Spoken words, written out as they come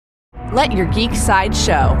Let your geek side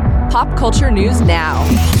show. Pop culture news now.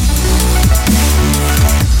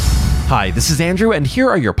 Hi, this is Andrew, and here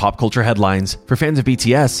are your pop culture headlines. For fans of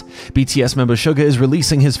BTS, BTS member SUGA is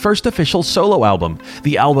releasing his first official solo album.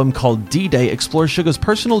 The album, called D-Day, explores SUGA's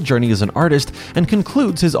personal journey as an artist and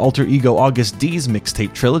concludes his alter ego August D's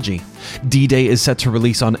mixtape trilogy. D-Day is set to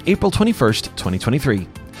release on April 21st, 2023.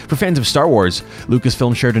 For fans of Star Wars,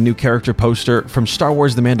 Lucasfilm shared a new character poster from Star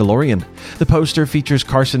Wars The Mandalorian. The poster features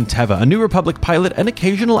Carson, Teva, a New Republic pilot and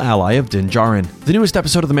occasional ally of Din Djarin. The newest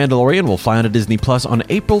episode of The Mandalorian will fly onto Disney Plus on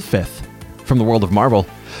April 5th. From the world of Marvel,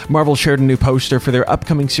 Marvel shared a new poster for their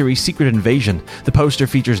upcoming series Secret Invasion. The poster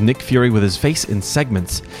features Nick Fury with his face in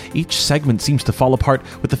segments. Each segment seems to fall apart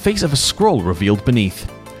with the face of a scroll revealed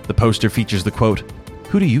beneath. The poster features the quote,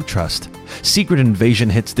 "Who do you trust?" Secret Invasion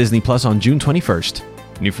hits Disney Plus on June 21st.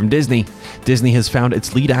 New from Disney, Disney has found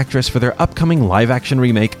its lead actress for their upcoming live-action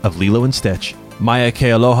remake of Lilo and Stitch. Maya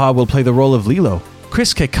Kealoha will play the role of Lilo.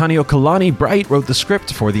 Chris Kekanio-Kalani Bright wrote the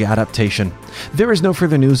script for the adaptation. There is no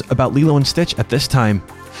further news about Lilo and Stitch at this time.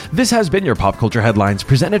 This has been your Pop Culture Headlines,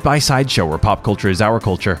 presented by Sideshow, where pop culture is our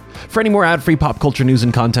culture. For any more ad-free pop culture news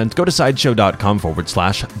and content, go to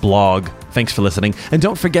sideshow.com/blog. Thanks for listening, and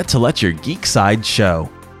don't forget to let your geek side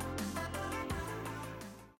show.